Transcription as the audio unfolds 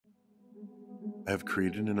I have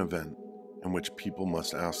created an event in which people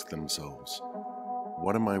must ask themselves,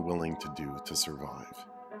 what am I willing to do to survive?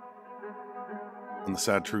 And the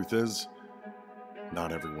sad truth is,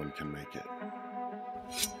 not everyone can make it.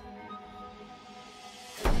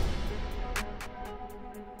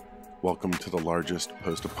 Welcome to the largest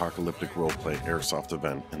post-apocalyptic roleplay airsoft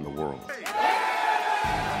event in the world.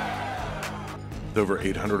 With over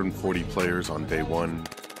 840 players on day 1,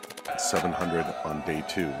 700 on day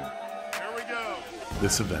 2,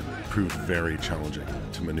 this event proved very challenging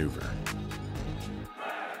to maneuver.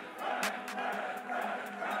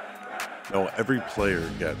 Now, every player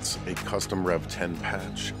gets a custom Rev 10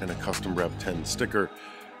 patch and a custom Rev 10 sticker,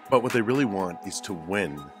 but what they really want is to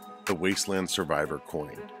win the Wasteland Survivor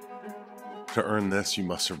coin. To earn this, you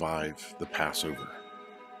must survive the Passover.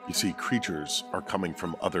 You see, creatures are coming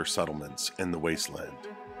from other settlements in the Wasteland.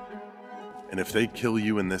 And if they kill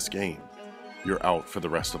you in this game, you're out for the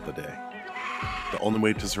rest of the day. The only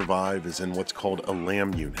way to survive is in what's called a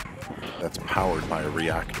LAM unit that's powered by a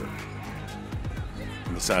reactor.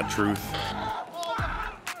 And the sad truth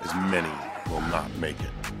is many will not make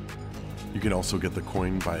it. You can also get the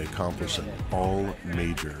coin by accomplishing all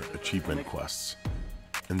major achievement quests.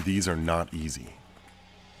 And these are not easy.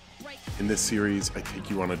 In this series, I take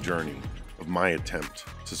you on a journey of my attempt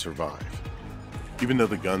to survive. Even though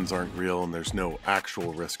the guns aren't real and there's no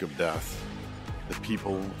actual risk of death, the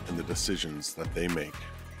people and the decisions that they make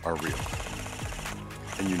are real.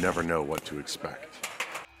 And you never know what to expect.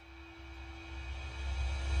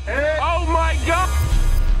 Oh my God!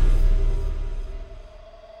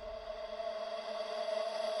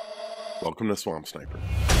 Welcome to Swamp Sniper.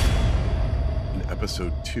 In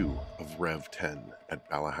episode 2 of Rev 10 at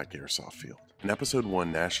Ballahack Airsoft Field. In episode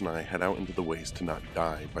 1, Nash and I head out into the waste to not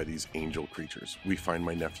die by these angel creatures. We find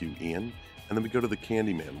my nephew Ian, and then we go to the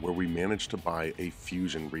Candyman, where we manage to buy a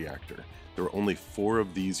fusion reactor. There are only 4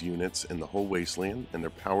 of these units in the whole wasteland, and they're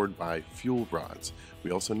powered by fuel rods.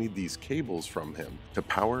 We also need these cables from him to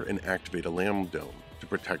power and activate a LAM dome to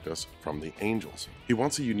protect us from the angels. He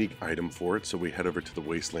wants a unique item for it, so we head over to the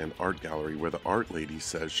Wasteland Art Gallery, where the art lady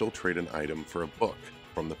says she'll trade an item for a book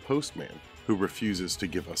from the postman, who refuses to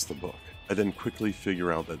give us the book. I then quickly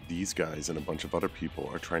figure out that these guys and a bunch of other people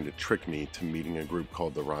are trying to trick me to meeting a group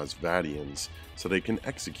called the Rosvadians so they can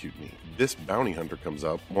execute me. This bounty hunter comes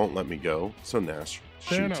up, won't let me go, so Nash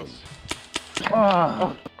shoots him.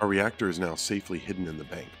 Our reactor is now safely hidden in the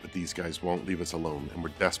bank, but these guys won't leave us alone, and we're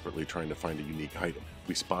desperately trying to find a unique item.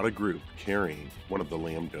 We spot a group carrying one of the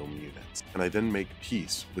LAM dome units, and I then make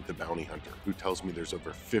peace with the bounty hunter, who tells me there's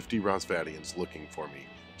over 50 Rosvadians looking for me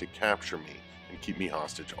to capture me and keep me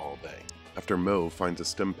hostage all day. After Mo finds a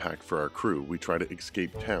stim pack for our crew, we try to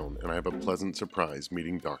escape town, and I have a pleasant surprise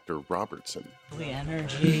meeting Dr. Robertson. The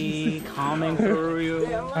energy coming through you.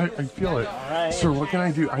 I feel it. Right. Sir, what can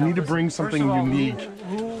I do? I need to bring something unique.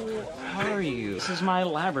 Who are you? This is my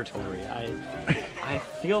laboratory. I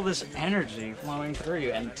feel this energy flowing through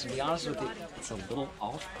you, and to be honest with you, it's a little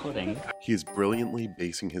off-putting. He is brilliantly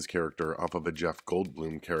basing his character off of a Jeff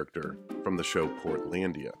Goldblum character from the show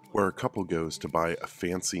Portlandia, where a couple goes to buy a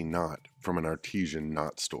fancy knot from an artesian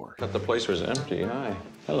knot store. But the place was empty. Hi.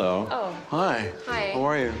 Hello. Oh. Hi. Hi. How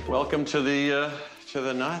are you? Welcome to the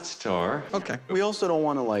knot store. Okay. We also don't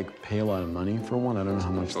want to, like, pay a lot of money for one. I don't know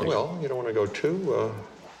how much they... Well, you don't want to go too low.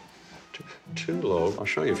 I'll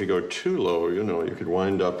show you. If you go too low, you know, you could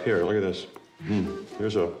wind up here. Look at this.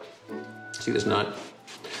 Here's a... See this knot?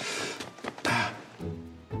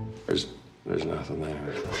 There's nothing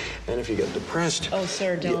there. And if you get depressed... Oh,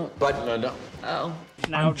 sir, don't. No. Oh.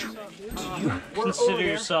 Now, do you consider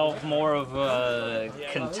yourself more of a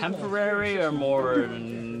contemporary or more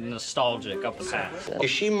nostalgic of the past?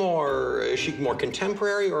 Is she more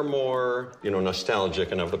contemporary or more,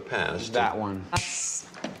 nostalgic and of the past? That one.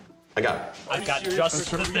 I got it. I've got just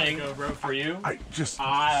the thing for you. Where's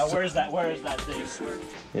that thing?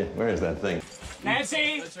 Yeah, where is that thing?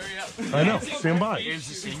 Nancy! I know. Stand by. It's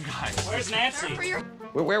the same guy. Where's Nancy?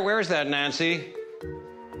 Where is that, Nancy?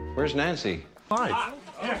 Where's Nancy? Hi.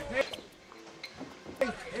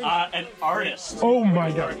 An artist. Oh my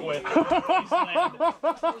God.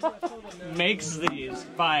 Makes these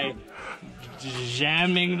by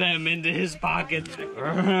jamming them into his pocket.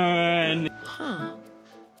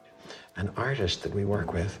 An artist that we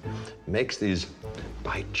work with makes these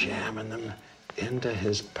by jamming them into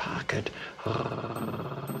his pocket.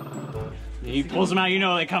 He pulls them out. You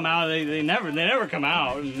know they come out. They never come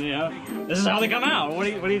out. You know, this is how they come out. What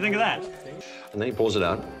do you think of that? And then he pulls it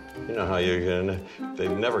out. You know how they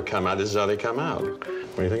never come out. This is how they come out.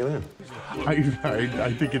 What do you think of that?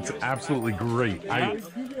 I think it's absolutely great.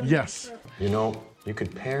 Yes. You know, you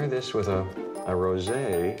could pair this with a a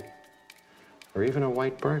rosé, or even a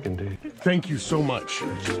white burgundy. Thank you so much.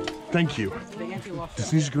 Thank you.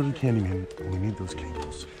 This needs to go to the Candyman, and we need those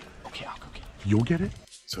cables. Okay, I'll go get it. You'll get it?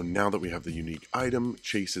 So now that we have the unique item,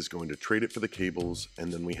 Chase is going to trade it for the cables,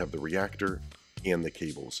 and then we have the reactor and the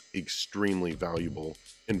cables. Extremely valuable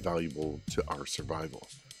and valuable to our survival.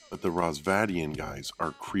 But the Rosvadian guys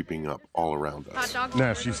are creeping up all around us.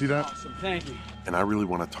 Nash, you see that? Awesome, thank you. And I really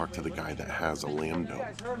want to talk to the guy that has a lamb dome.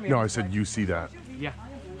 No, I said you see that. Yeah.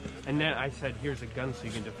 And then I said, here's a gun so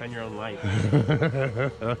you can defend your own life.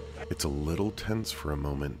 It's a little tense for a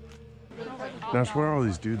moment, Nash, what are all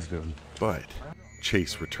these dudes doing? but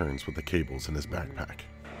Chase returns with the cables in his backpack.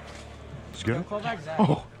 Did you get it?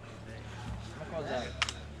 Oh,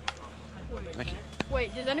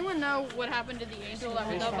 Wait, does anyone know what happened to the angel that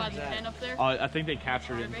was up by the pen up there? I think they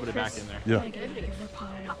captured it and put it back in there.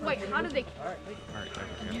 yeah. Wait, how did they?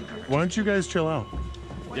 Why don't you guys chill out?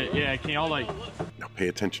 Yeah, can y'all like... Now pay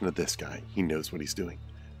attention to this guy. He knows what he's doing.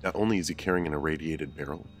 Not only is he carrying an irradiated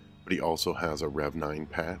barrel, but he also has a Rev 9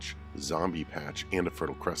 patch, zombie patch, and a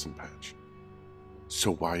Fertile Crescent patch.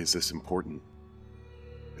 So why is this important?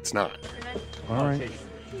 It's not. All right.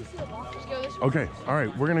 Let's go this way. Okay, all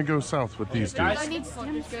right. We're going to go south with these I dudes. need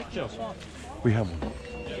some. We have one.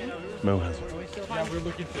 Mo has one. Yeah, we're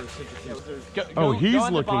looking for a Oh, he's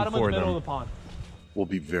looking for them. We'll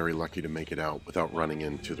be very lucky to make it out without running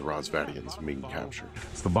into the Rosvadians and being captured.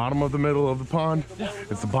 It's the bottom of the middle of the pond.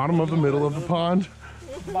 It's the bottom of the middle of the pond.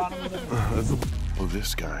 Oh,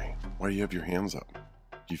 this guy. Why do you have your hands up?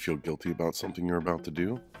 Do you feel guilty about something you're about to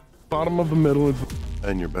do? Bottom of the middle of the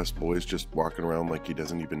And your best boy's just walking around like he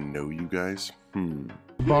doesn't even know you guys?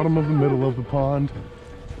 bottom of the middle of the pond.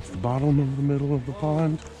 It's the bottom of the middle of the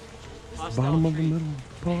pond. It's the bottom of the middle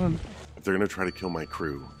of the pond. If they're gonna try to kill my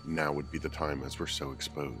crew, now would be the time as we're so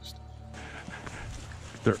exposed.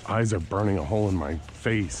 Their eyes are burning a hole in my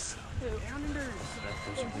face.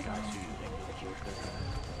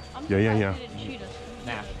 Yeah.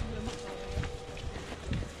 Nash.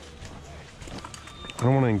 I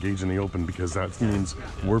don't want to engage in the open because that means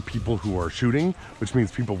we're people who are shooting, which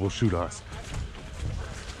means people will shoot us.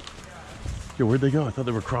 Yeah, where'd they go? I thought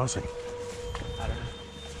they were crossing.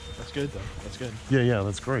 That's good, though. That's good. Yeah,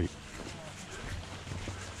 that's great.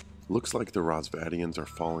 Looks like the Rosvadians are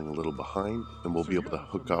falling a little behind, and we'll be able to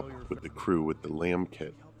hook up with the crew with the lamb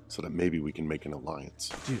kit so that maybe we can make an alliance.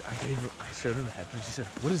 Dude, I showed her the headphones. She said,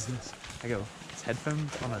 "What is this?" I go, "It's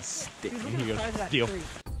headphones on a stick." And he goes, "Deal."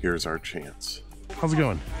 Here's our chance. How's it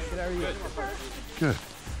going? Good.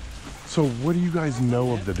 So what do you guys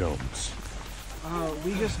know of the domes?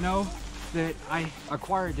 We just know that I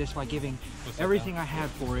acquired this by giving everything I had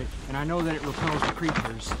for it, and I know that it repels the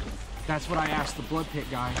creatures. That's what I asked the blood pit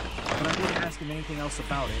guy, but I didn't ask him anything else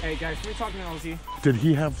about it. Hey, guys, we're talking to LZ. Did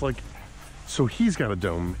he have like... So he's got a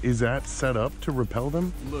dome. Is that set up to repel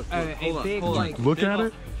them? Look, hold on. Look at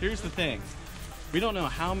it? Here's the thing. We don't know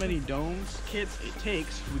how many domes kits it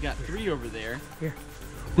takes. We got 3 over there. Here.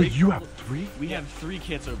 Wait, you have 3? We have 3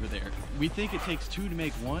 kits over there. We think it takes 2 to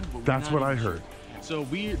make 1, but That's what I heard. So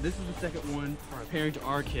this is the second one paired to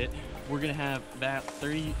our kit. We're gonna have about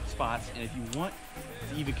 30 spots, and if you want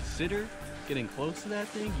to even consider getting close to that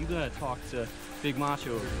thing, you gotta talk to Big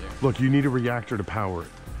Macho over there. Look, you need a reactor to power it.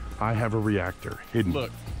 I have a reactor hidden.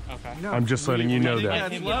 Look, Okay. No, I'm just letting you know that.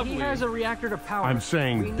 that's He lovely. has a reactor to power. I'm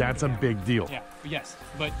saying that's a big deal. Yeah, yes,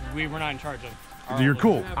 but we're not in charge of You're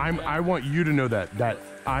cool. I want you to know that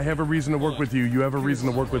I have a reason to work with you. You have a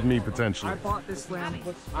reason to work with me potentially. I bought this lamb.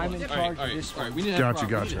 I'm in charge of this one. We need to Gotcha,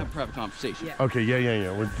 we need to gotcha. have a private conversation. Yeah. Okay,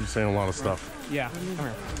 yeah. We're just saying a lot of stuff. Yeah. Come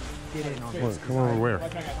here. Get in on What, this. come over where?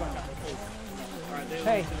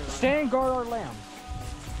 Hey, stand guard our lamb.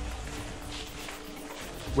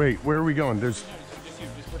 Wait, where are we going? There's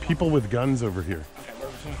people with guns over here.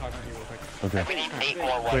 Okay.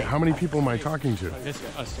 Wait, how many people am I talking to? It's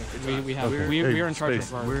us. We have Okay. we're in Hey, charge space.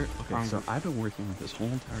 of our Okay, so I've been working with this whole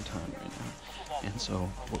entire time right now. And so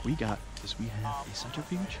what we got is we have a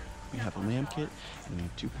centrifuge, we have a lamb kit, and we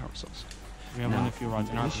have 2 power cells. We have Now, only a few rods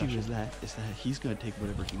in the our issue possession. is that he's going to take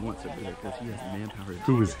whatever he wants over there because he has the manpower.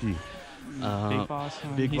 Who is he? Big Boss.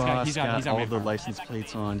 Big Boss got all the manpower. license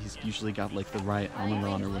plates on. He's usually got like the riot armor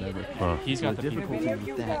on or whatever. He's So got the the difficulty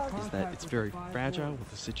with that is that it's very fragile with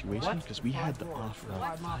the situation because we had to offer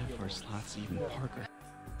 5 of our slots to even Parker.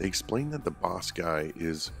 They explain that the boss guy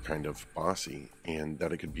is kind of bossy and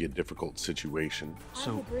that it could be a difficult situation.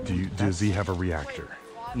 So Does he have a reactor?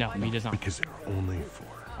 No, he does not. Because there are only 4.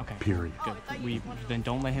 Okay. Period. Good. Then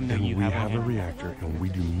don't let him know And you we have have a one. reactor, and we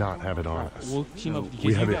do not have it on us. We'll team up.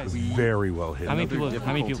 We have it very well hidden. How many people?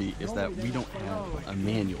 Is that we don't have a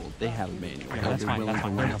manual. They have a manual. Okay, that's fine. That's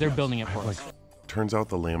fine. They're building it for us. Turns out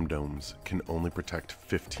the Lamb Domes can only protect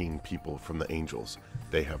 15 people from the Angels.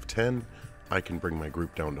 They have 10. I can bring my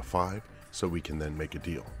group down to 5, so we can then make a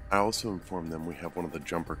deal. I also inform them we have one of the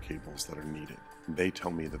jumper cables that are needed. They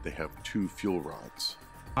tell me that they have 2 fuel rods.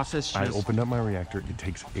 I opened up my reactor. It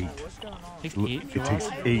takes 8. It takes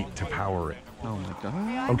 8 to power it. Oh my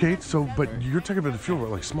god. Okay, so but you're talking about the fuel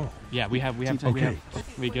rod like small. Yeah, we have. Okay.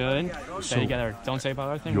 We good? So Stay together. Don't say about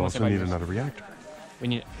other things. You also need another reactor. We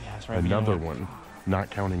need. Yeah, that's right. Another one, not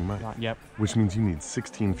counting mine. Yep. Which means you need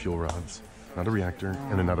 16 fuel rods, another reactor,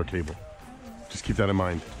 and another cable. Just keep that in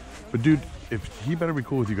mind. But dude, he better be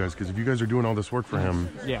cool with you guys, because if you guys are doing all this work for him,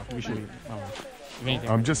 yeah, we should be. If anything,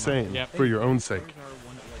 I'm just saying, for your own sake.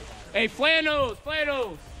 Hey, Flannels!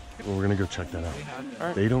 Well, we're gonna go check that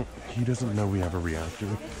out. He doesn't know we have a reactor.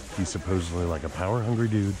 He's supposedly like a power-hungry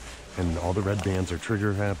dude, and all the red bands are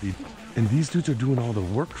trigger happy. And these dudes are doing all the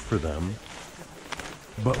work for them.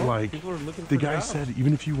 But like, the guy said,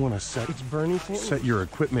 even if you want to set your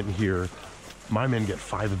equipment here, my men get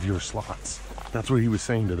 5 of your slots. That's what he was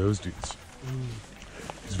saying to those dudes.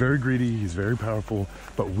 He's very greedy, he's very powerful,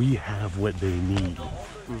 but we have what they need.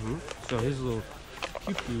 So his little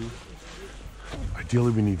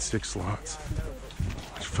Ideally, we need 6 slots.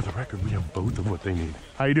 For the record, we have both of what they need.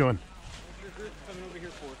 How you doing?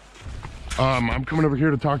 I'm coming over here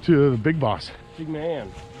to talk to the big boss. big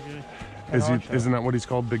man. Isn't that what he's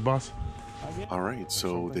called, Big Boss? All right,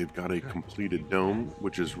 so they've got a completed dome,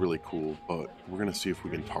 which is really cool, but we're gonna see if we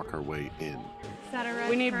can talk our way in.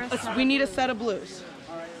 We need a set of blues.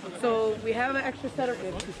 So we have an extra set of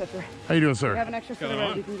How you doing, sir? We have an extra set of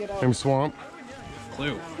red you can get out. I'm Swamp.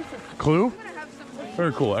 Clue. Clue?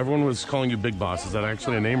 Very cool. Everyone was calling you Big Boss. Is that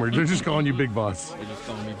actually a name, or they're just calling you Big Boss? They're just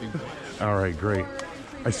calling me Big Boss. All right, great.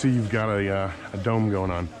 I see you've got a dome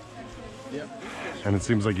going on. Yep. And it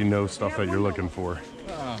seems like you know stuff that you're looking for.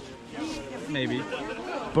 Maybe.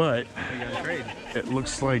 But We gotta trade. it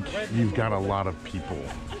looks like you've got a lot of people.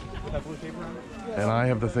 And I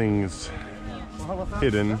have the things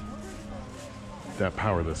hidden that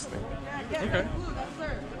power this thing. Okay.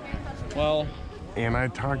 Well. And I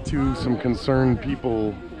talked to some concerned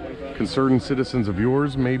people, concerned citizens of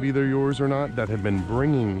yours, maybe they're yours or not, that have been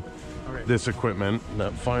bringing this equipment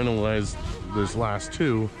that finalized this last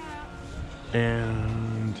 2.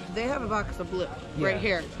 And They have a box of blue right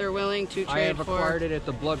here. They're willing to trade for. I have acquired it at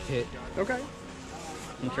the blood pit. Okay.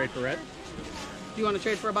 You trade for red? Do you want to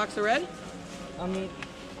trade for a box of red? I mean,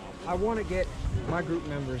 I want to get my group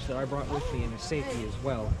members that I brought with me into safety as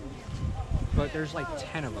well. But there's like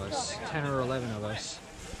 10 of us, 10 or 11 of us.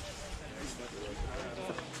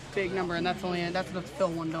 Big number, and that's enough to fill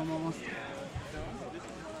one dome almost.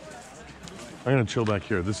 I'm gonna chill back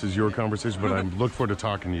here. This is your conversation, but I look forward to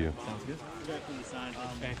talking to you. Sounds good.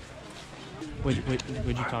 Okay.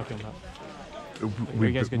 What'd you talk to him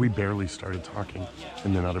about? We barely started talking,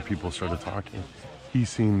 and then other people started talking. He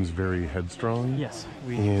seems very headstrong. Yes,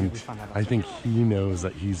 we found out. I think he knows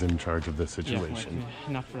that he's in charge of this situation.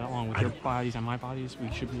 Yeah, not for that long. With your bodies and my bodies,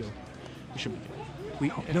 we should be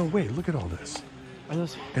good. No, wait, look at all this. Are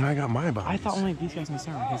those? And I got my bodies. I thought only these guys in the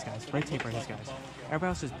center were his guys. Red tape are his guys. Everybody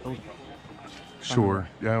else is building. Sure,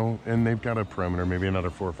 yeah, and they've got a perimeter, maybe another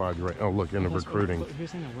 4 or 5. You're right. Oh, look, in the recruiting.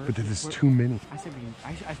 But there's too many. I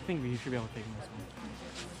think we should be able to take most of them.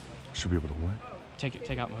 Should be able to what?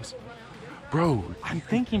 Take out most. Bro, I'm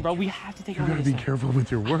thinking, bro, we have to take you out. gotta be careful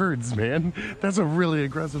with your words, man. That's a really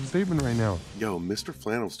aggressive statement right now. Yo, Mr.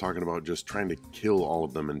 Flannel's talking about just trying to kill all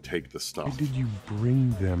of them and take the stuff. Why did you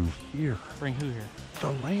bring them here? Bring who here?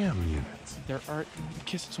 The lamb units. There are.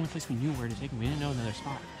 Kiss, it's the only place we knew where to take them. We didn't know another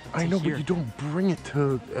spot. I know, but you don't bring it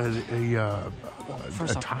to a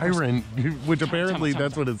tyrant, which apparently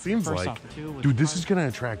that's what it seems like. Dude, this is gonna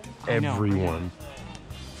attract everyone.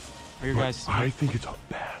 Are your guys? I think it's a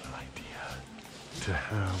bad to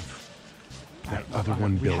have that other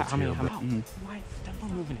one built here. Why? We're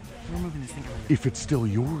moving it. We're moving this thing over here. If it's still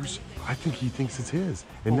yours, I think he thinks it's his.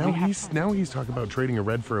 And now he's talking about trading a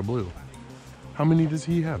red for a blue. How many does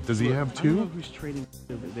he have? Does he have 2? I don't know who's trading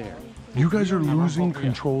over there. You guys are losing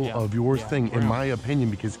control of your thing, in my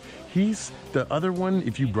opinion, because he's the other one.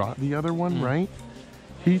 If you brought the other one, right?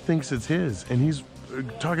 He thinks it's his, and he's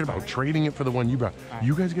talking about trading it for the one you brought. Right.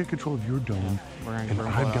 You guys get control of your dome, and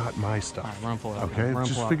I've got my stuff. Okay,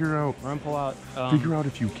 just figure out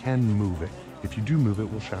if you can move it. If you do move it,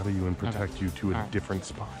 we'll shadow you and protect you to a different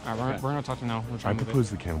spot. All right, we're gonna talk to him now. I propose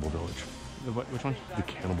the Cannibal Village. Which one? The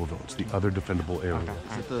Cannibal Village, the other defendable area.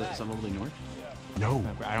 Okay. Is it all the way north? No,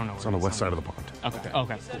 I don't know. it's on the west side of the pond. Okay.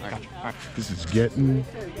 Okay. Gotcha. All right. This is getting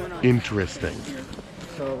interesting.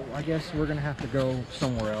 So I guess we're gonna have to go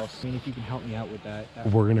somewhere else. I mean, if you can help me out with that.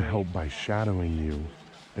 We're gonna help by shadowing you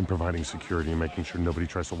and providing security and making sure nobody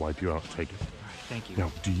tries to wipe you out and take it. Thank you.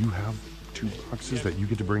 Now, do you have 2 boxes that you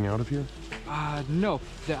get to bring out of here? No.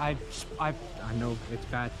 I know it's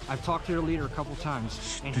bad. I've talked to your leader a couple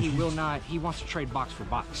times, and he will not. He wants to trade box for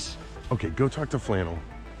box. Okay, go talk to Flannel.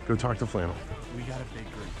 Go talk to Flannel. We got a big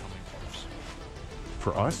group coming for us.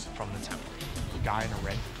 For us? From the temple. A guy in a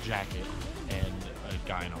red jacket and a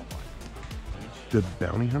guy in all black. The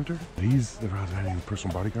bounty hunter? He's the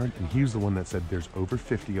personal bodyguard, and he's the one that said there's over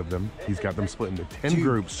 50 of them. He's got them split into 10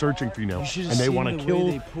 groups searching for you now, and they want to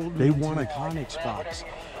kill. They want to. Connex box.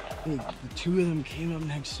 The 2 of them came up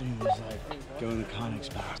next to me and was like, go in the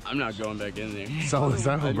Connex box. I'm not going back in there. Sell us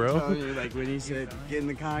out, bro. Like when he said, get in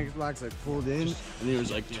the Connex box, I pulled in, and there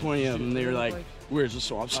was like 20 of them. They were like, where's the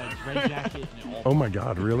swamp sniper? Red jacket. Oh my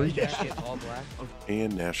God, really? All black.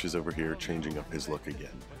 And Nash is over here changing up his look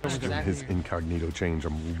again. His incognito change,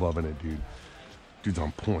 I'm loving it, dude. Dude's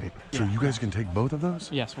on point. So you guys can take both of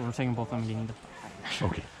those? Yes, we're taking both of them.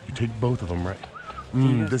 Okay, you take both of them, right?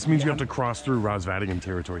 This means you have to cross through Rosvadian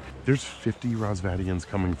territory. There's 50 Rosvadians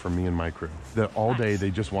coming from me and my crew. That all day they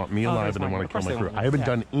just want me alive and they want to kill my crew. I haven't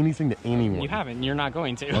done anything to anyone. You haven't. You're not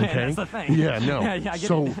going to. Okay. That's the thing. Yeah, no. I get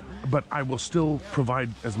it. But I will still provide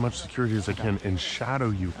as much security as I can and shadow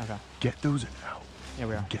you. Okay. Get those out. Yeah,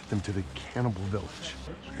 we are. Get them to the Cannibal Village.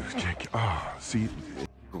 See.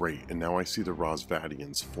 Great, and now I see the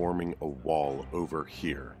Rosvadians forming a wall over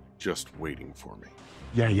here, just waiting for me.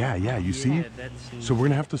 Yeah, you see? So we're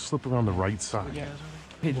gonna have to slip around the right side. Yeah.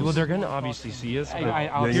 Hey, well, they're gonna obviously see us.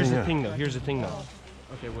 But here's the thing, though.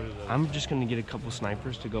 Okay, what are those? I'm just gonna get a couple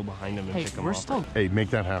snipers to go behind them and pick them off. Hey, make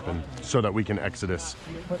that happen so that we can exodus.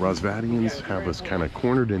 Rosvadians have us kind of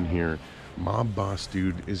cornered in here. Mob boss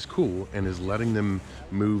dude is cool and is letting them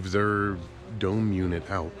move their dome unit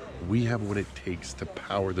out. We have what it takes to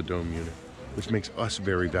power the dome unit, which makes us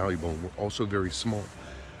very valuable. And we're also very small.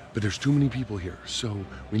 But there's too many people here, so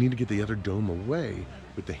we need to get the other dome away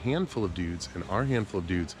with the handful of dudes and our handful of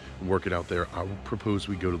dudes and work it out there. I would propose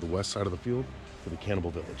we go to the west side of the field for the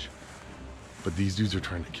Cannibal Village. But these dudes are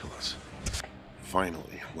trying to kill us.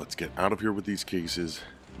 Finally, let's get out of here with these cases.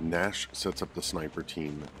 Nash sets up the sniper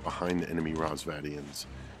team behind the enemy Rosvadians,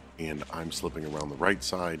 and I'm slipping around the right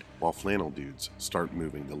side while Flannel dudes start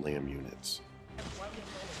moving the lamb units.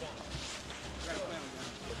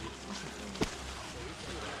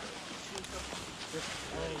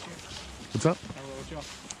 What's up?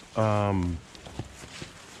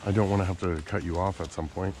 I don't want to have to cut you off at some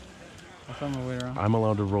point. I'll find my way around. I'm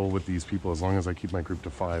allowed to roll with these people as long as I keep my group to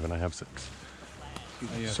 5 and I have 6. Oh,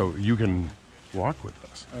 yeah. So you can walk with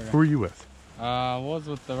us. Okay. Who are you with? Was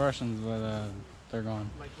with the Russians, but they're gone.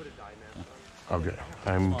 Okay.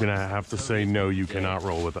 I'm gonna have to say no, you cannot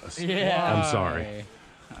roll with us. Yeah. I'm sorry.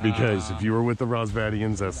 Because if you were with the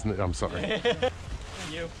Rosvadians, I'm sorry.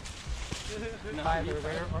 You. Tyler,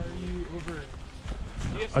 where are you over?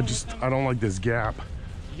 I don't like this gap.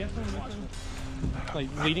 You guys like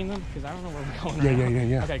leading them? Because I don't know where we're going.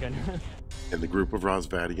 Yeah. Okay, good. And the group of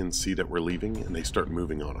Rosvadians see that we're leaving and they start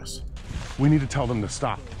moving on us. We need to tell them to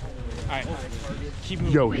stop. Alright, keep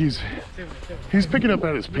moving. Yo, he's picking up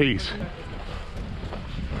at his pace.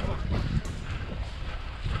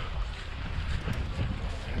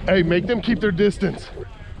 Hey, make them keep their distance.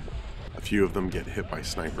 A few of them get hit by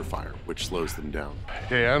sniper fire, which slows them down.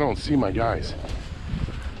 Hey, I don't see my guys.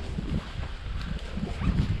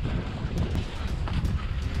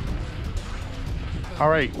 All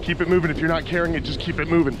right, keep it moving. If you're not carrying it, just keep it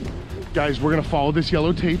moving. Guys, we're gonna follow this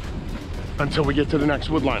yellow tape until we get to the next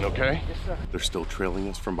wood line, okay? Yes, sir. They're still trailing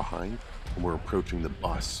us from behind, and we're approaching the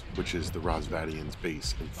bus, which is the Rosvadians'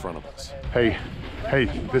 base in front of us. Hey,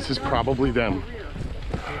 this is probably them.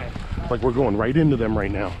 Like, we're going right into them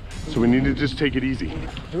right now. So we need to just take it easy.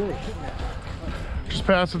 Just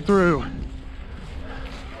pass it through.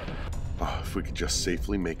 If we could just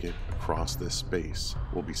safely make it across this space,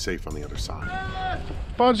 we'll be safe on the other side.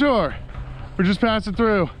 Bonjour. We're just passing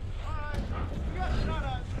through.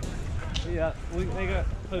 Yeah, they got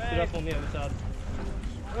posted up on the other side.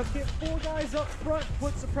 Let's get 4 guys up front,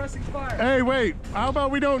 put suppressing fire. Hey, wait. How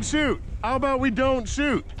about we don't shoot? How about we don't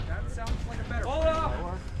shoot? That sounds like a better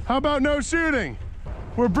plan. How about no shooting?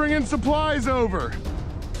 We're bringing supplies over.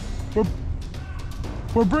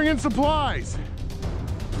 We're bringing supplies.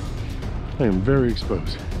 I am very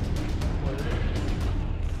exposed.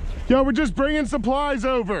 Yo, we're just bringing supplies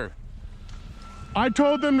over. I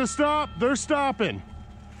told them to stop. They're stopping.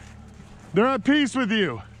 They're at peace with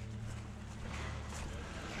you.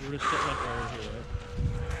 We're just sitting like right here,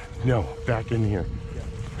 right? No, back in here.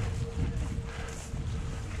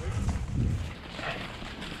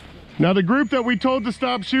 Now the group that we told to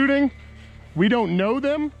stop shooting, we don't know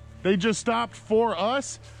them. They just stopped for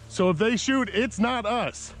us. So if they shoot, it's not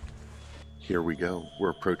us. Here we go. We're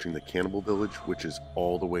approaching the cannibal village, which is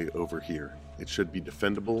all the way over here. It should be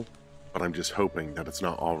defendable, but I'm just hoping that it's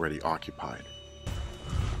not already occupied.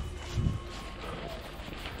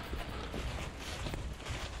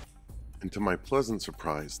 And to my pleasant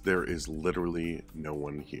surprise, there is literally no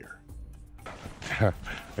one here.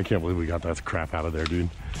 I can't believe we got that crap out of there, dude.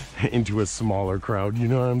 Into a smaller crowd, you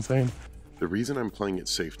know what I'm saying? The reason I'm playing it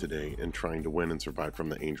safe today and trying to win and survive from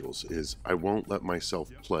the Angels is I won't let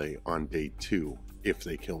myself play on day 2 if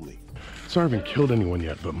they kill me. So I haven't killed anyone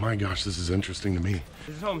yet, but my gosh, this is interesting to me.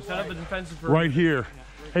 This is home. Set up a defensive perimeter. Right here.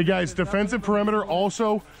 Hey guys, defensive perimeter,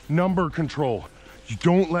 also number control. You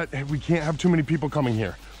don't let, we can't have too many people coming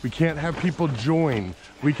here. We can't have people join.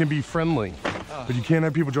 We can be friendly, but you can't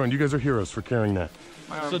have people join. You guys are heroes for carrying that.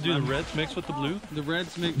 So do the reds mix with the blue? The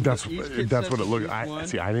reds mix. That's what it looked. I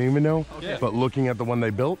didn't even know, but looking at the one they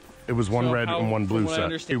built, it was one red and one blue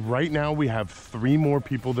set. Right now we have 3 more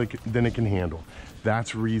people than it can handle.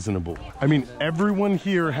 That's reasonable. I mean, everyone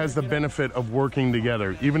here has the benefit of working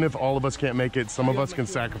together. Even if all of us can't make it, some of us can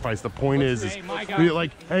sacrifice. The point is we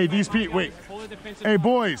like, hey, these people, wait, hey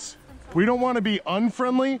boys, we don't want to be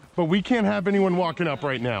unfriendly, but we can't have anyone walking up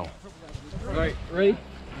right now. Right, ready?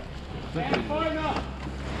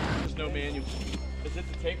 There's no manual. Is it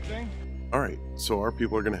the tape thing? All right, so our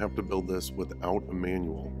people are gonna have to build this without a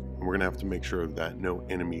manual. And we're gonna have to make sure that no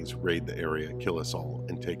enemies raid the area, kill us all,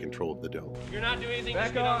 and take control of the dome. You're not doing anything,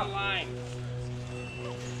 just get on the line.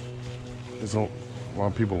 There's a lot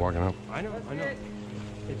of people walking up. I know.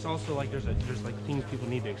 It's also like there's like things people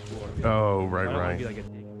need to explore. Oh, right.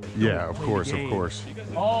 Yeah, of course. Oh,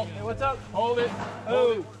 hey, what's up? Hold it.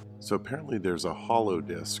 Oh. So apparently there's a hollow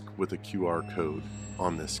disc with a QR code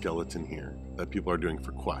on this skeleton here that people are doing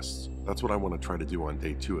for quests. That's what I want to try to do on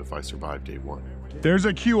day 2 if I survive day 1. There's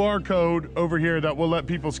a QR code over here that we'll let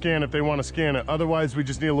people scan if they want to scan it. Otherwise, we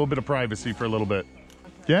just need a little bit of privacy for a little bit.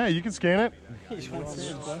 Yeah, you can scan it.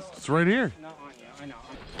 It's right here. I know.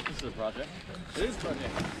 This is a project. It is a project.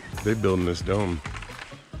 They're building this dome.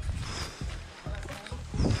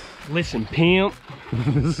 Listen, pimp.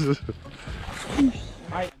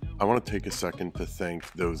 I want to take a second to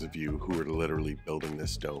thank those of you who are literally building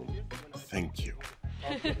this dome. Thank you.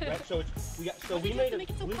 So we made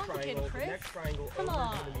a blue triangle. The next triangle. Come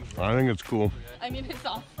on. I think it's cool. I mean, it's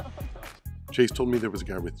awesome. Chase told me there was a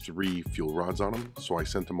guy with 3 fuel rods on him, so I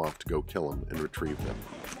sent him off to go kill him and retrieve them.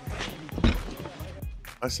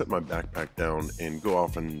 I set my backpack down and go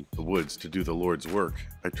off in the woods to do the Lord's work.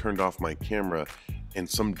 I turned off my camera and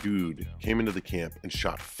some dude came into the camp and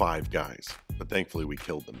shot 5 guys, but thankfully we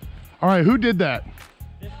killed them. All right, who did that?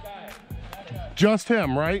 This guy. Just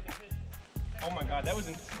him, right? Oh my God, that was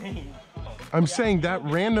insane. I'm saying that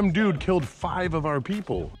random dude killed 5 of our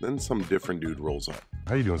people. Then some different dude rolls up.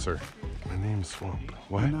 How you doing, sir? My name's Swamp.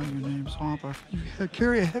 What? I know your name's Swamp. You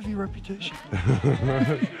carry a heavy reputation.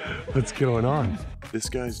 What's going on? This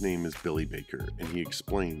guy's name is Billy Baker, and he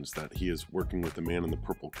explains that he is working with the man in the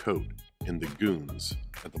purple coat and the goons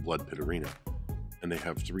at the Blood Pit Arena. And they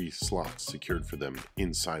have 3 slots secured for them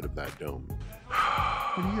inside of that dome.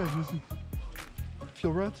 What are you guys using?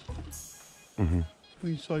 Fuel rods? Mm-hmm.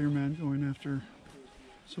 We saw your man going after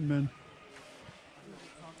some men.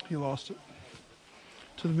 He lost it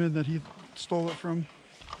to the men that he stole it from.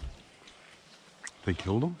 They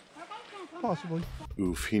killed him? Possibly.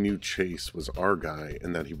 Oof, he knew Chase was our guy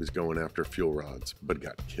and that he was going after fuel rods, but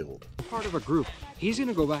got killed. Part of a group. He's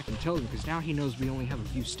gonna go back and tell them because now he knows we only have a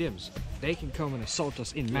few stims. They can come and assault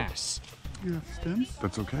us in mass. You have stems?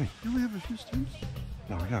 That's okay. You only have a few stems?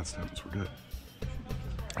 No, we got stems. We're good.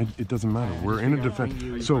 It doesn't matter. We're in a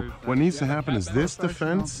defense. So what needs to happen is this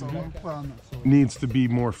defense needs to be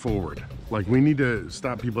more forward. Like we need to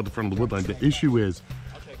stop people at the front of the woodline. The issue is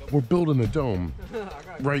we're building a dome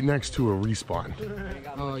right next to a respawn.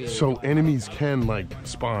 Oh, yeah. So enemies can like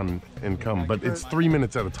spawn and come, but it's 3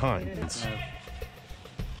 minutes at a time.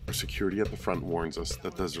 Our security at the front warns us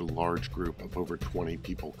that there's a large group of over 20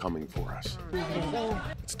 people coming for us.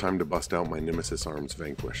 It's time to bust out my Nemesis Arms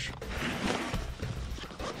Vanquish.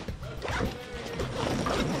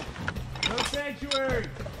 No sanctuary!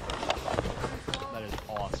 That is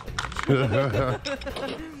awesome.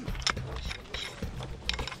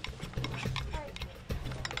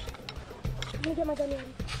 Let me get my gun ready.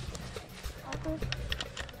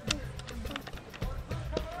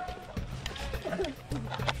 got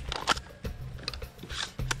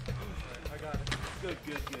it. Good,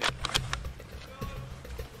 good, good.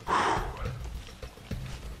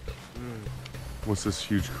 What's this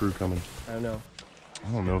huge crew coming? I don't know.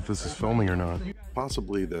 I don't know if this is filming or not.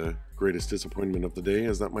 Possibly the greatest disappointment of the day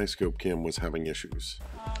is that my scope cam was having issues.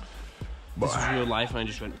 This is real life, and I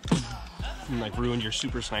just went and like ruined your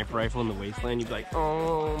super sniper rifle in the wasteland. You'd be like,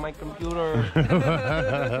 oh, my computer.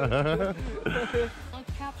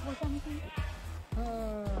 Caps worth anything?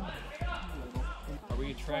 Are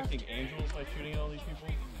we attracting angels by shooting all these people?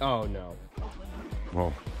 Oh no.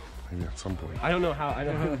 Well, maybe at some point. I don't know how. I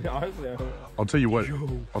don't know. Honestly, I don't know. I'll tell you what.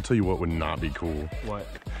 I'll tell you what would not be cool. What?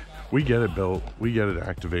 We get it built. We get it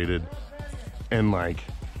activated, and like,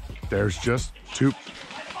 there's just two.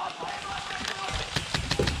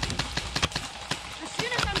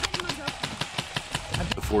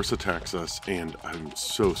 The force attacks us, and I'm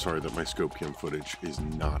so sorry that my scope cam footage is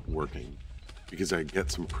not working, because I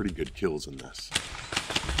get some pretty good kills in this.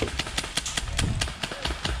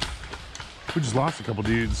 We just lost a couple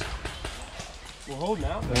dudes. We're holding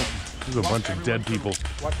out. There's a bunch of dead people.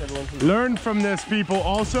 Watch everyone from Learn from this, people.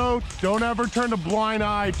 Also, don't ever turn a blind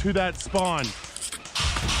eye to that spawn.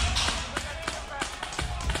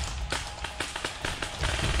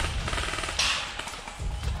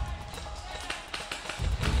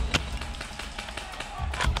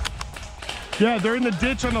 Yeah, they're in the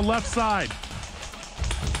ditch on the left side.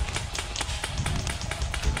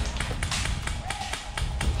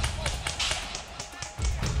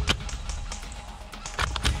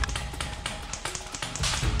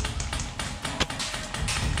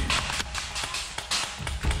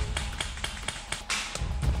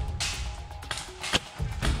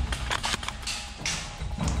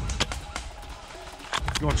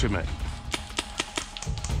 Watch it, mate.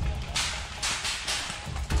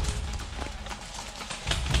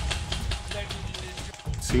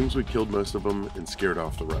 Seems we killed most of them and scared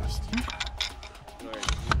off the rest.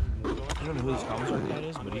 I don't know who this commissar guy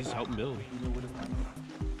is, but he's helping build.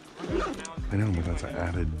 I know, but that's an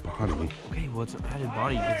added body. Okay, well, it's an added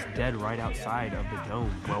body. It's dead right outside of the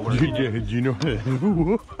dome. Well, we're you know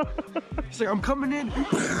He's like, I'm coming in.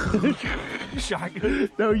 Shotgun.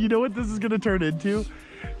 No, you know what this is gonna turn into?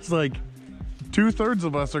 It's like 2/3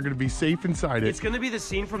 of us are gonna be safe inside it. It's gonna be the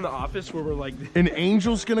scene from The Office where we're like, An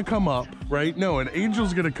angel's gonna come up, right? No, an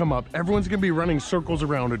angel's gonna come up. Everyone's gonna be running circles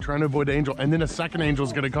around it, trying to avoid the angel, and then a second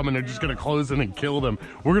angel's gonna come and they're just gonna close in and kill them.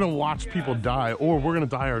 We're gonna watch people die, or we're gonna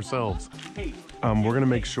die ourselves. We're gonna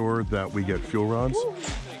make sure that we get fuel rods,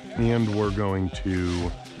 and we're going to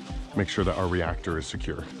make sure that our reactor is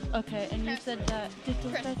secure. Okay, and you said that, did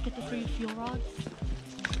those guys get the 3 fuel rods?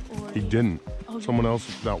 Or... He didn't. Oh, Someone else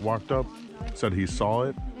that walked up said he saw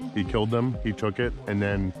it, he killed them, he took it, and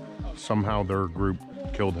then somehow their group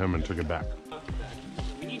killed him and took it back.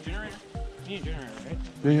 We need a generator. You need a generator, right?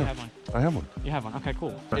 Yeah, You yeah. have one. I have one. You have one. Okay,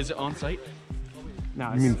 cool. Is it on site?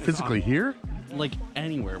 No. You mean physically here? Like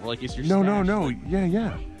anywhere? Like, is your No, stash? no, no. Like, Yeah,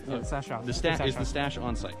 yeah. Yeah, the stash out. the stash is the stash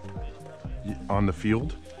on site. On the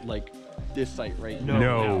field? Like this site right No,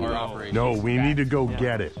 now. Our operations. no, we need to go Yeah.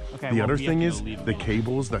 get it. Okay, the well, other we thing have is to leave the it.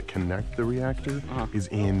 cables that connect the reactor is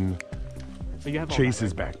in But you have all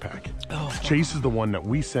Chase's backpack. Oh. Chase is the one that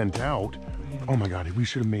we sent out. Oh my God, we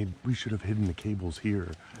should have hidden the cables here.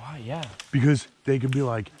 Why? Yeah. Because they could be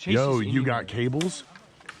like, Chase yo, is you got anywhere. cables?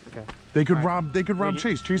 Okay. They could rob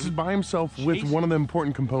Chase. Chase is by himself with Chase- one of the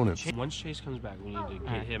important components. Once Chase comes back, we need to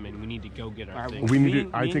get him, and we need to go get our thing. We need to,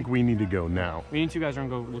 I think we need to go now. We need 2 guys are gonna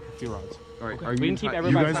go look for fuel rods. All right. Okay. Are We you can keep enti-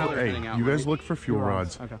 everybody You guys, silent. hey, you guys look for fuel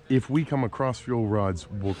rods. Okay. If we come across fuel rods,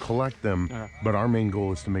 we'll collect them. Okay. But our main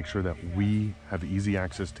goal is to make sure that we have easy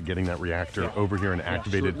access to getting that reactor over here and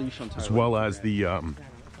activated, Short leash on as Tyler. well as the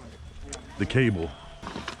cable.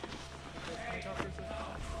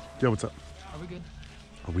 Yeah, what's up? Are we good?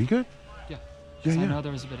 Are we good? Yeah. Yeah, So I yeah. know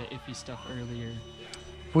there was a bit of iffy stuff earlier.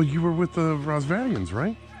 Well, you were with the Rosvadians,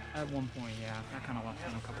 right? At one point, yeah. I kind of left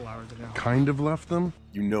them a couple hours ago. Kind of left them.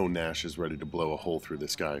 You know Nash is ready to blow a hole through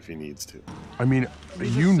this guy if he needs to. I mean,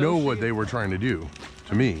 you know what they were trying to do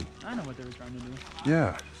to me. I know what they were trying to do.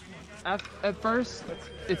 Yeah. At first,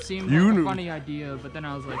 it seemed You like knew- a funny idea, but then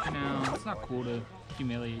I was like, no, it's not cool to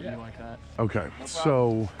humiliate you like that. Okay,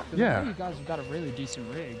 so, 'Cause I know yeah, you guys have got a really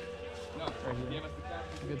decent rig. Right here.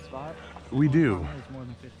 A good spot. we do. There's more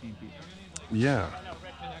than 15 people. Yeah.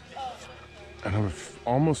 And I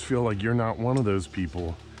almost feel like you're not one of those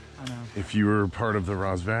people I know. if you were part of the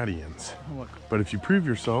Rosvadians. Look. But if you prove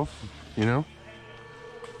yourself, you know,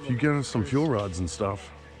 if you get us some fuel rods and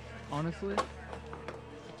stuff. Honestly,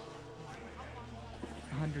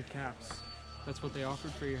 100 caps. That's what they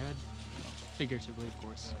offered for your head. Figuratively, of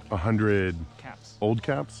course. 100 caps. Old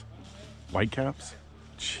caps? White caps?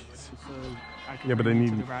 Jeez. So Yeah, but I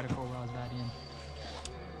need the radical Rosvadian.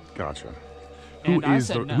 Gotcha. And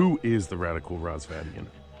Who is the radical Rosvadian?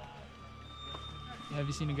 Have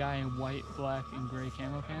you seen a guy in white, black, and gray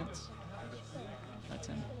camo pants? That's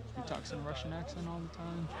him. He talks in a Russian accent all the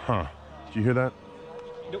time. Huh. Did you hear that?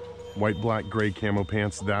 Nope. White, black, gray camo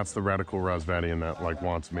pants. That's the radical Rosvadian that like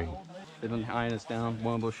wants me. They've been eyeing us down.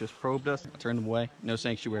 One bush just probed us. I turned them away. No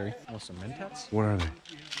sanctuary. Oh, some mentats? What are they?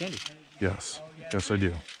 Candy. Yes. Yes, I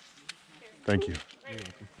do. Thank you.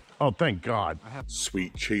 Oh, thank God.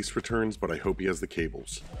 Sweet. Chase returns, but I hope he has the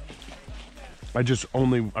cables. I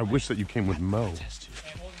wish that you came with Mo.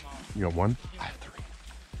 You got one? I have 3.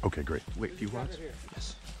 Okay, great. Wait, few rods?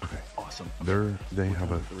 Yes. Okay. Awesome. They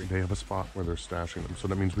have a spot where they're stashing them, so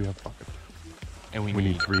that means we have 5. And we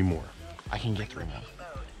need 3 more. I can get 3 more.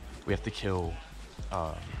 We have to kill.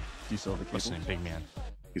 Do you still have the what's his name? Big man.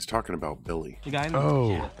 He's talking about Billy. The guy.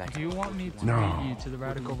 Oh. Yeah, do you want me to lead you to the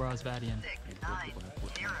radical Rosvadian?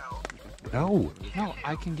 No. No,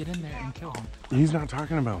 I can get in there and kill him. He's not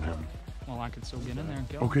talking about him. Well, I could still get in there and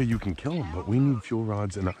kill him. Okay, you can kill him, but we need fuel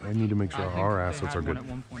rods, and I need to make sure our assets are good. At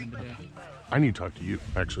one point in the day. I need to talk to you.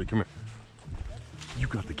 Actually, come here. You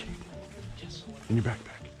got the cable. Yes. In your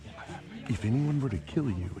backpack. If anyone were to kill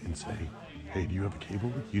you and say, "Hey, do you have a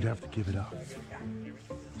cable?" You'd have to give it up.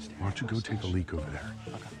 Why don't you go take a leak over there?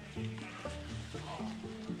 Okay.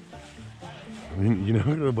 I mean, you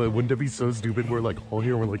know, wouldn't that be so stupid? We're like all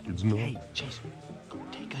here, we're like, it's no. Hey, Chase, go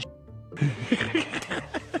take a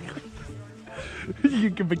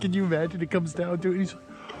But can you imagine it comes down to it? He's like,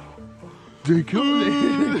 they killed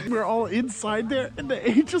it. We're all inside there, and the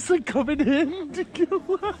angels are coming in to kill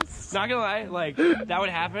us. Not gonna lie, like, that would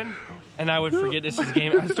happen, and I would forget this is a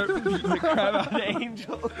game. I would start beating the crap out of the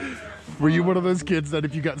angel. Were you one of those kids that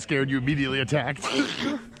if you got scared, you immediately attacked?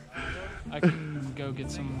 I can go get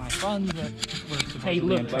some of my funds that we're supposed Hey, to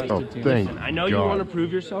look, be buddy. entrusted to. Thank Listen, I know you want to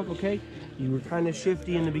prove yourself, okay? You were kind of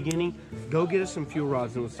shifty in the beginning. Go get us some fuel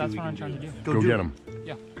rods and let's see That's what what we can I'm trying to do. Go get them.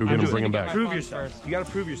 Yeah. Go get them, bring them back. Prove yourself. You gotta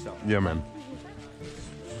prove yourself. Yeah, man.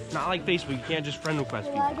 Not like Facebook, you can't just friend request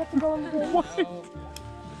people.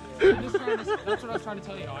 That's what I was trying to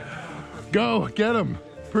tell you. Go, get them.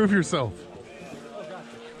 Prove yourself.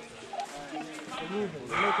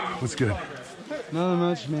 What's good? Not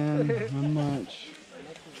much, man. Not much.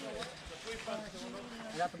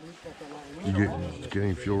 You get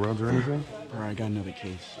any fuel rods or anything? Alright, I got another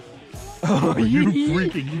case. Oh, you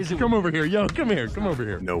freaking! Come over here, yo! Come here! Come over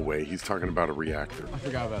here! No way. He's talking about a reactor. I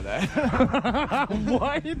forgot about that.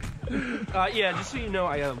 What? Yeah, just so you know,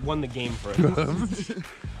 I won the game for it.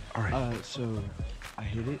 All right. So I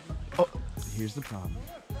hit it. Oh, here's the problem.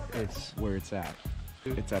 It's where it's at.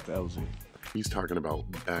 It's at the LZ. He's talking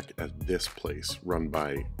about back at this place run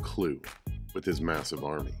by Clue with his massive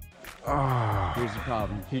army. Here's the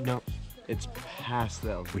problem. You know, it's past the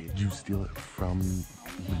LZ. Wait, did you steal it from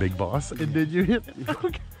the big boss? And did you hit it?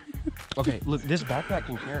 Okay. Okay, look, this backpack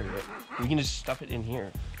can carry it. We can just stuff it in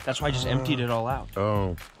here. That's why I just emptied it all out.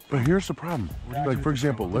 Oh, but here's the problem. Like, for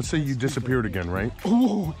example, let's say you disappeared again, right?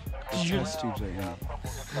 Ooh! Test tubes right now.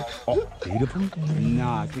 Oh, 8 of them?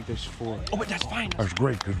 Nah, I think there's 4. Oh, but that's fine. That's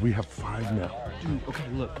great, because we have 5 now. Dude, okay,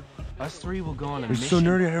 look. Us 3 will go on a It's mission. so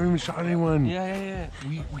nerdy, I haven't even shot anyone. Yeah.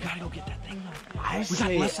 We gotta go get that thing, though. I We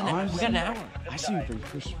got less than honestly, we got an hour. I see you from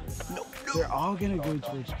Christopher. No. They're all gonna go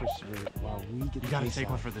towards Christopher while we get the You gotta case take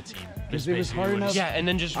off. one for the team. Because it was hard enough. Yeah, and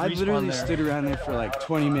then just I respawn literally there. stood around there for like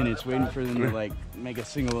 20 minutes waiting for them to like make a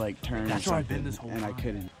single like turn. That's or where I've been something, this whole and I time.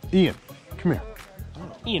 couldn't. Ian, come here.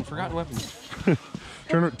 Ian, forgotten weapons.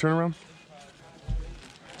 Turn around.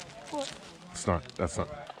 That's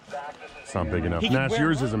not big enough. Nash,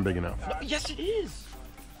 yours isn't big enough. No, yes, it is.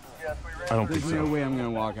 I don't think There's no so. way I'm gonna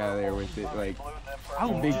walk out of there with it. Like,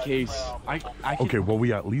 a big case. I Okay, well,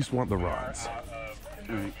 we at least want the rods.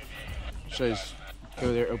 Alright. Should I just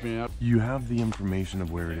go there, open it up? You have the information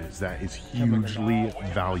of where it is. That is hugely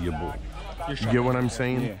valuable. You get what I'm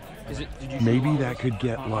saying? Yeah. Did you Maybe that could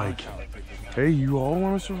get like, hey, you all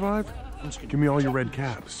want to survive? Give me all your red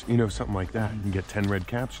caps. You know, something like that. You can get 10 red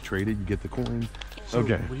caps, trade it, you get the coin.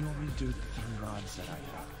 Okay. What do you want me to do with the 3 rods that I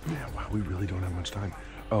have? Yeah, wow, we really don't have much time.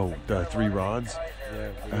 Oh, the 3 rods?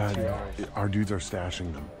 Yeah. Our dudes are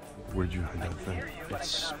stashing them. Where'd you hide that thing?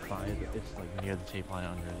 It's like near the tape line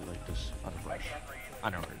under like this other brush. I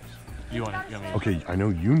know where it is. You want me? Okay, I know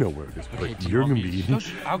you know where it is, but Okay, do you you're want gonna me be.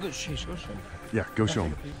 I'll go Chase. Go show him. Yeah, go show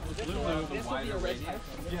him.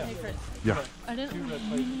 Yeah. I didn't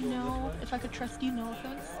really know if I could trust you, no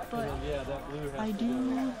offense, but I do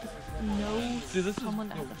know someone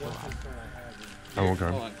that has a full Oh,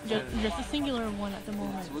 okay. Just a singular one at the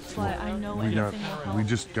moment, but I know anything will help. We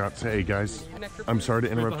just got to, hey guys, I'm sorry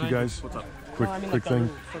to interrupt you guys. Quick thing.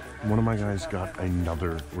 One of my guys got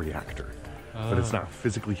another reactor, but it's not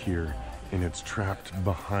physically here, and it's trapped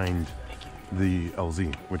behind the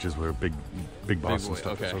LZ, which is where big boss and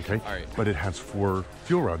stuff is, okay? All right. But it has 4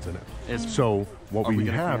 fuel rods in it. So what we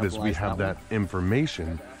have is we have that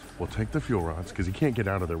information. We'll take the fuel rods, because he can't get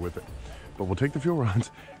out of there with it. But we'll take the fuel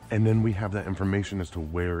rods, and then we have that information as to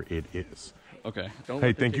where it is. Okay.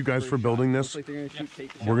 Hey, thank you guys for building this. We're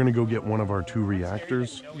going to go get one of our 2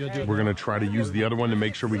 reactors. We're going to try to use the other one to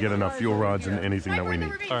make sure we get enough fuel rods and anything that we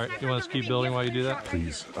need. All right, you want us to keep building while you do that?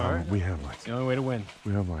 Please. We have like... The only way to win.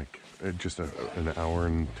 We have like just an hour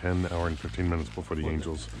and 15 minutes before the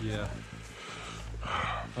Angels. Yeah.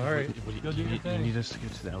 All right. You need us to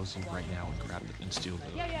get to the LZ right now and grab it and steal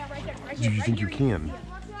the... Yeah, right there. Do you think you can?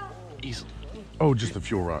 Easily. Oh, just the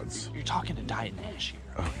fuel rods. You're talking to Diet Nash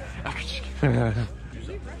here. Okay.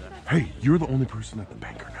 Hey, you're the only person that the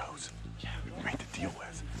banker knows. Yeah. We made the deal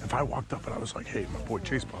with. If I walked up and I was like, hey, my boy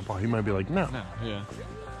Chase Papa, he might be like, no. No, yeah.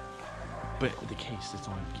 But the case, it's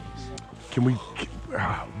only the case. Can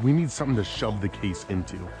we need something to shove the case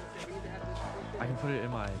into. I can put it in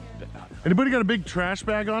my... Anybody got a big trash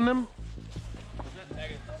bag on them?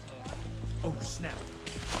 Oh, snap.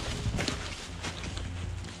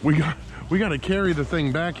 We got to carry the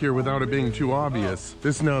thing back here without it being too obvious.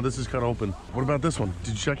 This is cut open. What about this one?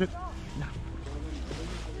 Did you check it? No.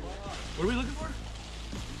 What are we looking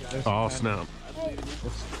for? Oh, snap.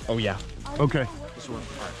 Oh, yeah. Okay. This one.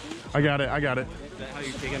 I got it. Is that how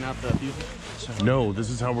you're taking out the fuse? No, this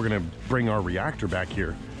is how we're going to bring our reactor back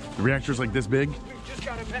here. The reactor's like this big. We just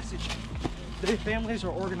got a message. The families are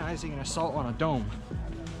organizing an assault on a dome.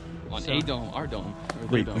 On a dome, our dome.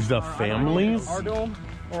 Wait, dome. the families? Our dome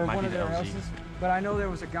or Might one be of the their LZ. houses. But I know there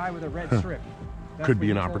was a guy with a red strip. That's Could what be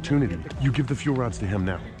he an told me. opportunity. You give the fuel rods to him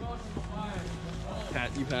now.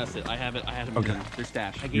 Pat, you passed it. I have it. I have it. Okay. They're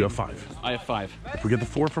stashed. You have 5. I have 5. If we get the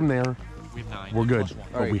 4 from there, We have 9. we're good.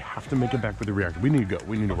 But right. we have to make it back with the reactor. We need to go.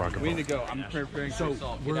 We need to rock and We roll. need to go. I'm preparing So, for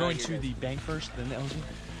assault. we're Get out going of to here. the bank first, then the LZ?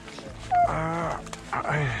 I-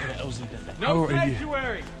 Or the LZ, then the bank? No Oh,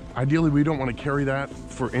 sanctuary! Ideally, we don't want to carry that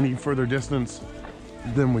for any further distance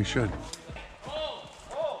than we should.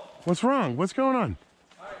 What's wrong? What's going on?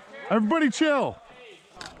 Everybody chill.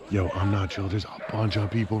 Yo, I'm not chill. There's a bunch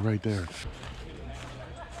of people right there.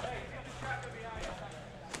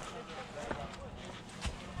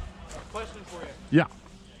 Question for you. Yeah.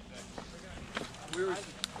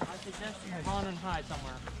 I suggest you run and hide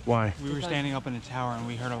somewhere. Why? We were standing up in a tower and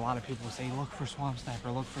we heard a lot of people say, look for Swamp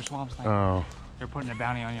Sniper, look for Swamp Sniper. Oh, They're putting a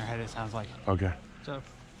bounty on your head, it sounds like. okay. So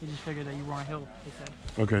he just figured that you were on a hill, he said.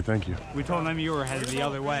 Okay, thank you. We told them you were headed the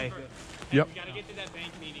other way. Yep. We gotta get to that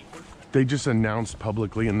bank meeting. They just announced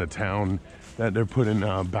publicly in the town that they're putting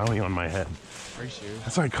a bounty on my head. Are you serious?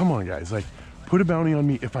 It's like, come on, guys. Like, put a bounty on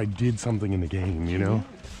me if I did something in the game, you know?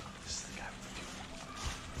 This is the guy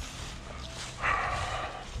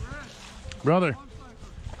with Brother.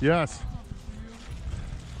 Yes.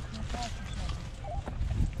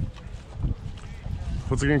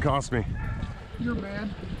 What's it gonna cost me? You're mad.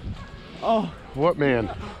 Oh. What man?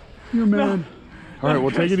 You're mad. All right,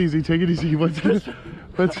 well, take it easy. Take it easy. Let's do.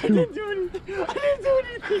 I didn't do anything. I didn't do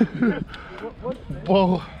anything.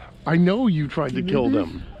 Well, I know you tried to kill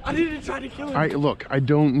them. I didn't try to kill him. Look, I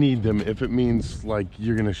don't need them if it means like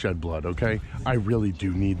you're gonna shed blood, okay? I really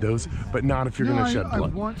do need those, but not if you're No, gonna shed I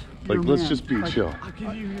blood. want Like, your let's man. just be Like, chill. I'll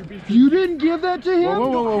give you your beef. You didn't give that to him? Whoa,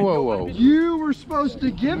 whoa, whoa, whoa, whoa, whoa. You were supposed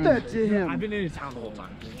to give that to him. I've been in town the whole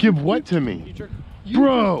time. Give what to me?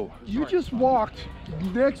 Bro! You just walked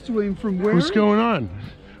next to him from where? What's going on?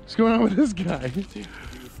 What's going on with this guy?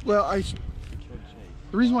 Well,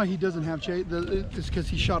 the reason why he doesn't have Chase is because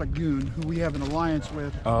he shot a goon who we have an alliance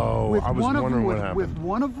with. Oh, with I was wondering what happened. With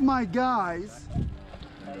one of my guys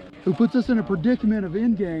who puts us in a predicament of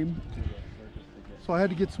in-game. So I had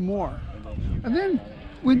to get some more. And then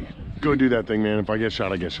when... Go do that thing, man. If I get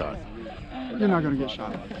shot, I get shot. You're not going to get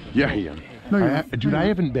shot. Yeah, I am. No, you're not. Dude, I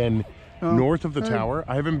haven't been north of the Hey, tower.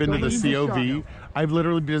 I haven't been to the don't even COV. shot. I've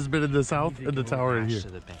literally just been to the south of the tower right here.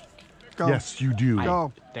 Go. Yes, you do.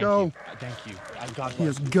 Go. Thank Go. you. Thank you. God He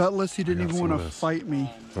is bless. gutless. He didn't got even some want of to this. fight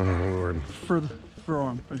me Oh, Lord. for him.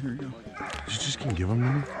 But here you go. You just can't give them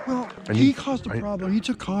to me? Well, I he need- caused a I- problem. He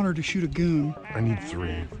took Connor to shoot a goon. I need 3.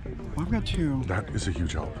 Well, I've got 2. That is a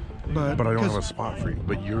huge help. But I don't have a because- spot for you.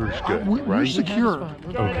 But yours good, We're right? secure.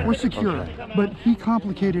 Okay. We're secure. Okay. But he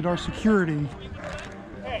complicated our security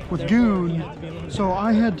with goon. So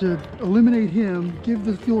I had to eliminate him, give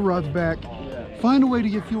the fuel rods back, find a way to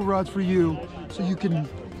get fuel rods for you so you can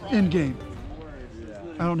end game.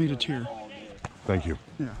 I don't need a tear. Thank you.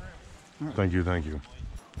 Yeah. Right. Thank you, thank you.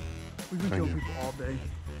 We've been killing people all day.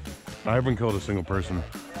 I haven't killed a single person.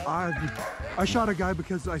 I shot a guy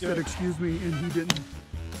because I said excuse me and he didn't.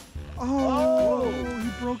 Oh,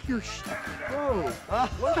 he broke your Bro,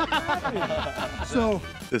 what happened? So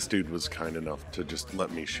this dude was kind enough to just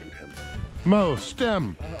let me shoot him. Mo,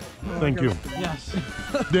 stem. Thank you. Yes.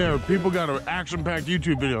 There, people got an action-packed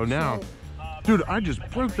YouTube video now. Dude, I just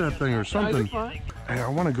broke that thing or something. Hey, I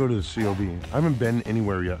want to go to the COV. I haven't been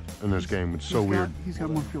anywhere yet in this game. It's so weird. He's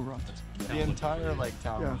got more fuel rods. The entire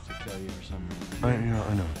town wants to kill you or something. Yeah,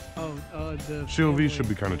 I know. Oh, the COV should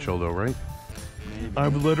be kind of chill though, right? Maybe.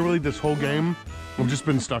 I've literally this whole game, I've just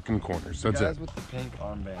been stuck in corners. That's guys it. With the pink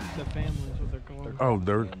armband. The family is what they're called. Oh,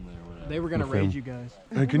 they're. They were gonna raid you guys.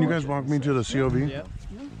 Hey, can you guys walk me to the COV? Yep.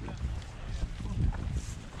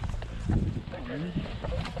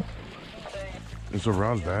 Is the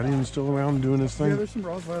Rosvadian still around doing his thing? Yeah, there's some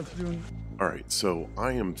Rosvads doing. Alright, so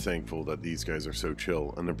I am thankful that these guys are so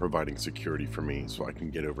chill and they're providing security for me so I can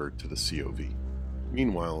get over to the COV.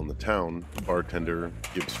 Meanwhile, in the town, a bartender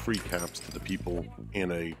gives free caps to the people,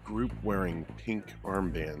 and a group wearing pink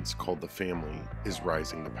armbands called the Family is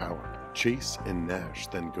rising to power. Chase and Nash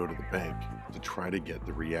then go to the bank to try to get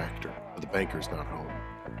the reactor, but the banker's not home.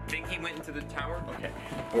 Think he went into the tower? Okay.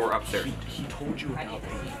 Or upstairs? He told you about the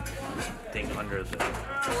thing under the...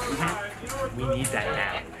 We need that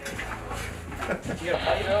now. And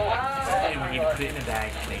we need to put it in a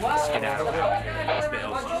bag and then skedaddle out here and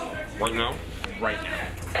spill. Right now? Right now.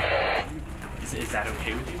 Is that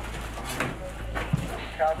okay with you?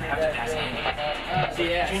 I have to ask Andy.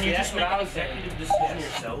 Can you just make an executive decision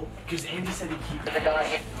yourself? Because Andy said he'd keep it.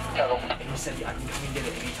 And he said I can come and get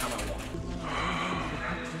it anytime I want.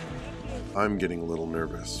 I'm getting a little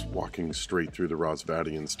nervous, walking straight through the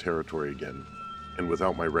Rosvadians' territory again, and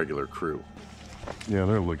without my regular crew. Yeah,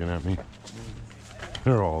 they're looking at me.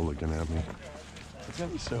 They're all looking at me. It's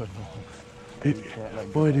gonna be so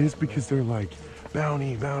annoying. Well, it is because they're like,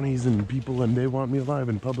 bounties and people, and they want me alive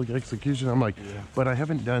in public execution. I'm like, but I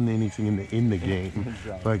haven't done anything in the game.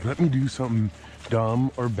 Exactly. Like, let me do something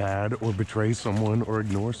dumb or bad or betray someone or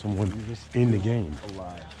ignore someone in the game.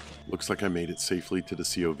 Alive. Looks like I made it safely to the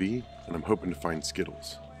COV, and I'm hoping to find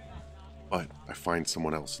Skittles. But I find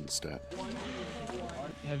someone else instead.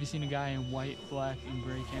 Have you seen a guy in white, black, and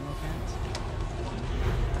gray camo pants?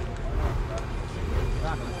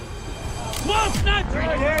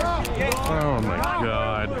 Oh my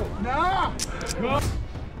god.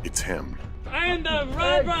 It's him. And the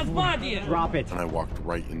Red Rosvadian! Drop it. And I walked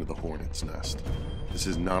right into the hornet's nest. This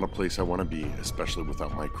is not a place I want to be, especially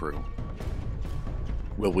without my crew.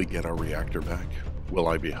 Will we get our reactor back? Will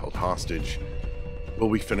I be held hostage? Will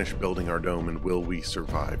we finish building our dome, and will we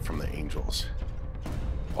survive from the angels?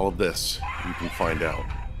 All of this you can find out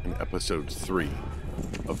in episode 3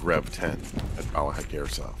 of Rev 10 at Ballahack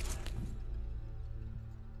Airsoft.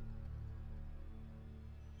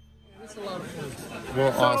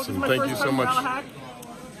 Well, awesome. Thank you so much. Yeah,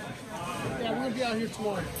 we're gonna be out here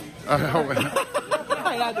tomorrow.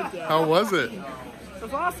 How was it? It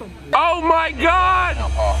was awesome. Oh my God!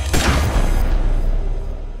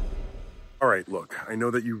 All right, look, I know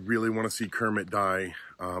that you really want to see Kermit die,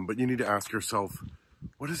 but you need to ask yourself,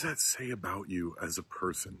 what does that say about you as a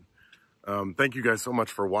person? Thank you guys so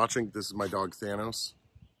much for watching. This is my dog Thanos.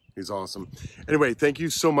 He's awesome. Anyway, thank you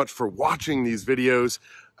so much for watching these videos.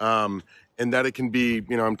 And that it can be,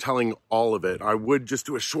 you know, I'm telling all of it. I would just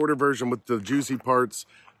do a shorter version with the juicy parts,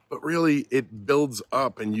 but really it builds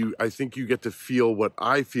up, and I think you get to feel what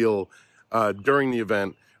I feel during the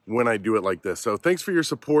event when I do it like this. So thanks for your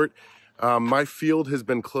support. My field has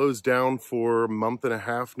been closed down for a month and a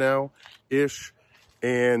half now-ish,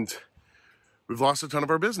 and we've lost a ton of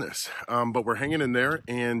our business, but we're hanging in there,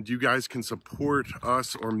 and you guys can support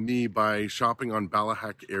us or me by shopping on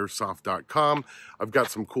BallahackAirsoft.com. I've got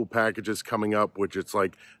some cool packages coming up, which it's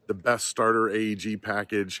like the best starter AEG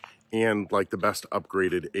package and like the best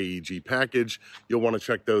upgraded AEG package. You'll want to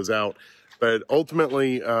check those out. But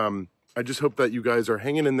ultimately, I just hope that you guys are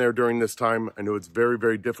hanging in there during this time. I know it's very,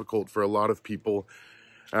 very difficult for a lot of people.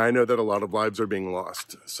 I know that a lot of lives are being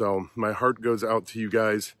lost. So my heart goes out to you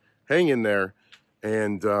guys. Hang in there.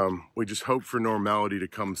 And we just hope for normality to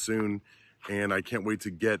come soon. And I can't wait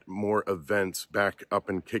to get more events back up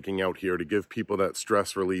and kicking out here to give people that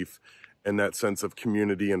stress relief and that sense of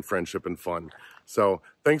community and friendship and fun. So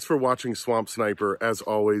thanks for watching Swamp Sniper. As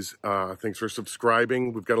always, thanks for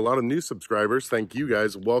subscribing. We've got a lot of new subscribers. Thank you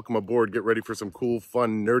guys. Welcome aboard. Get ready for some cool,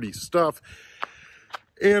 fun, nerdy stuff.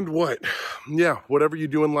 And whatever you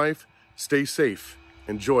do in life, stay safe,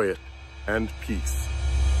 enjoy it, and peace.